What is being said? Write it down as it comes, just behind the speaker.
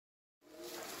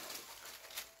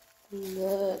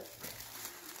Look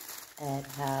at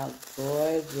how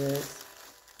gorgeous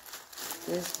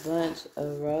this bunch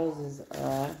of roses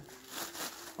are.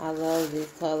 I love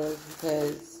these colors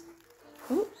because,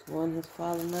 oops, one has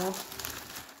fallen off.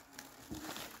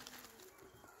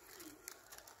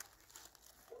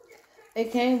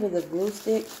 It came with a glue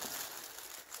stick,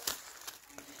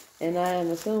 and I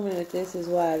am assuming that this is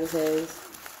why, because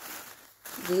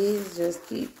these just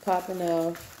keep popping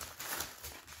off.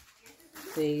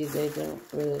 See, they don't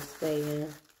really stay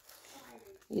in.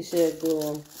 You should glue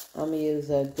them. I'm going to use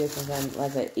a different kind,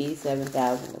 like an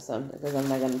E7000 or something, because I'm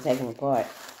not going to take them apart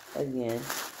again.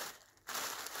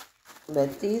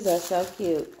 But these are so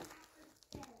cute.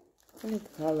 Look at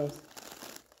the colors.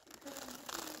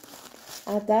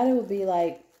 I thought it would be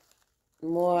like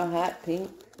more hot pink,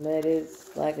 but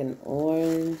it's like an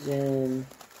orange and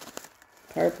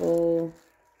purple,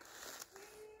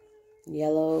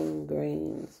 yellow,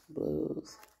 greens,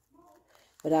 blues.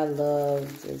 But I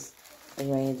love just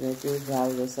arrangements. These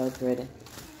flowers are so pretty.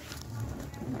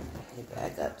 Let me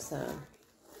back up some.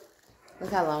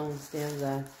 Look how long the stems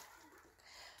are.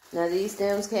 Now these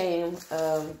stems came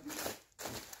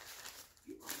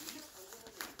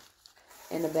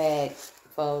in a bag,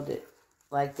 folded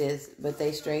like this, but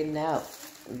they straighten out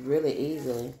really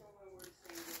easily.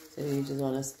 So you just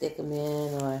want to stick them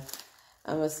in, or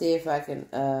I'm going to see if I can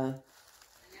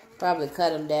probably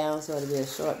cut them down so it'll be a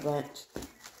short bunch.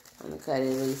 I'm going to cut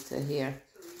it at least to here.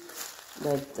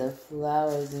 But the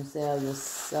flowers themselves are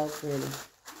so pretty.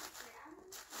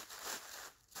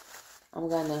 I'm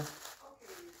going to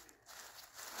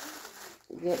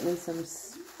get me some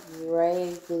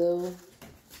spray glue.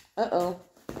 Uh-oh.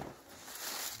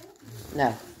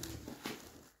 No.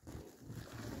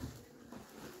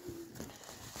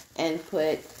 And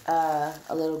put a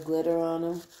little glitter on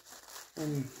them.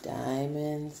 And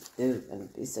diamonds. Ooh, gonna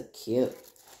be so cute.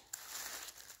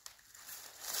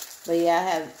 But yeah, I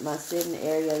have my sitting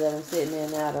area that I'm sitting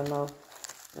in now. I don't know.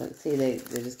 See, they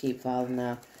just keep falling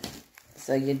out.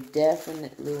 So you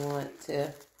definitely want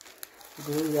to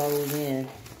glue those in.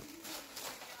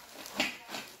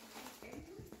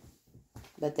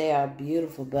 But they are a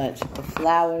beautiful bunch of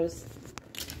flowers.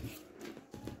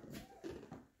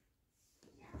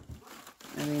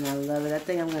 I mean, I love it. I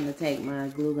think I'm going to take my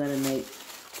glue gun and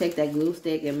take that glue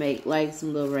stick and make like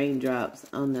some little raindrops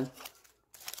on the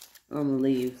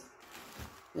leaves.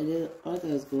 But aren't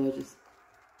those gorgeous?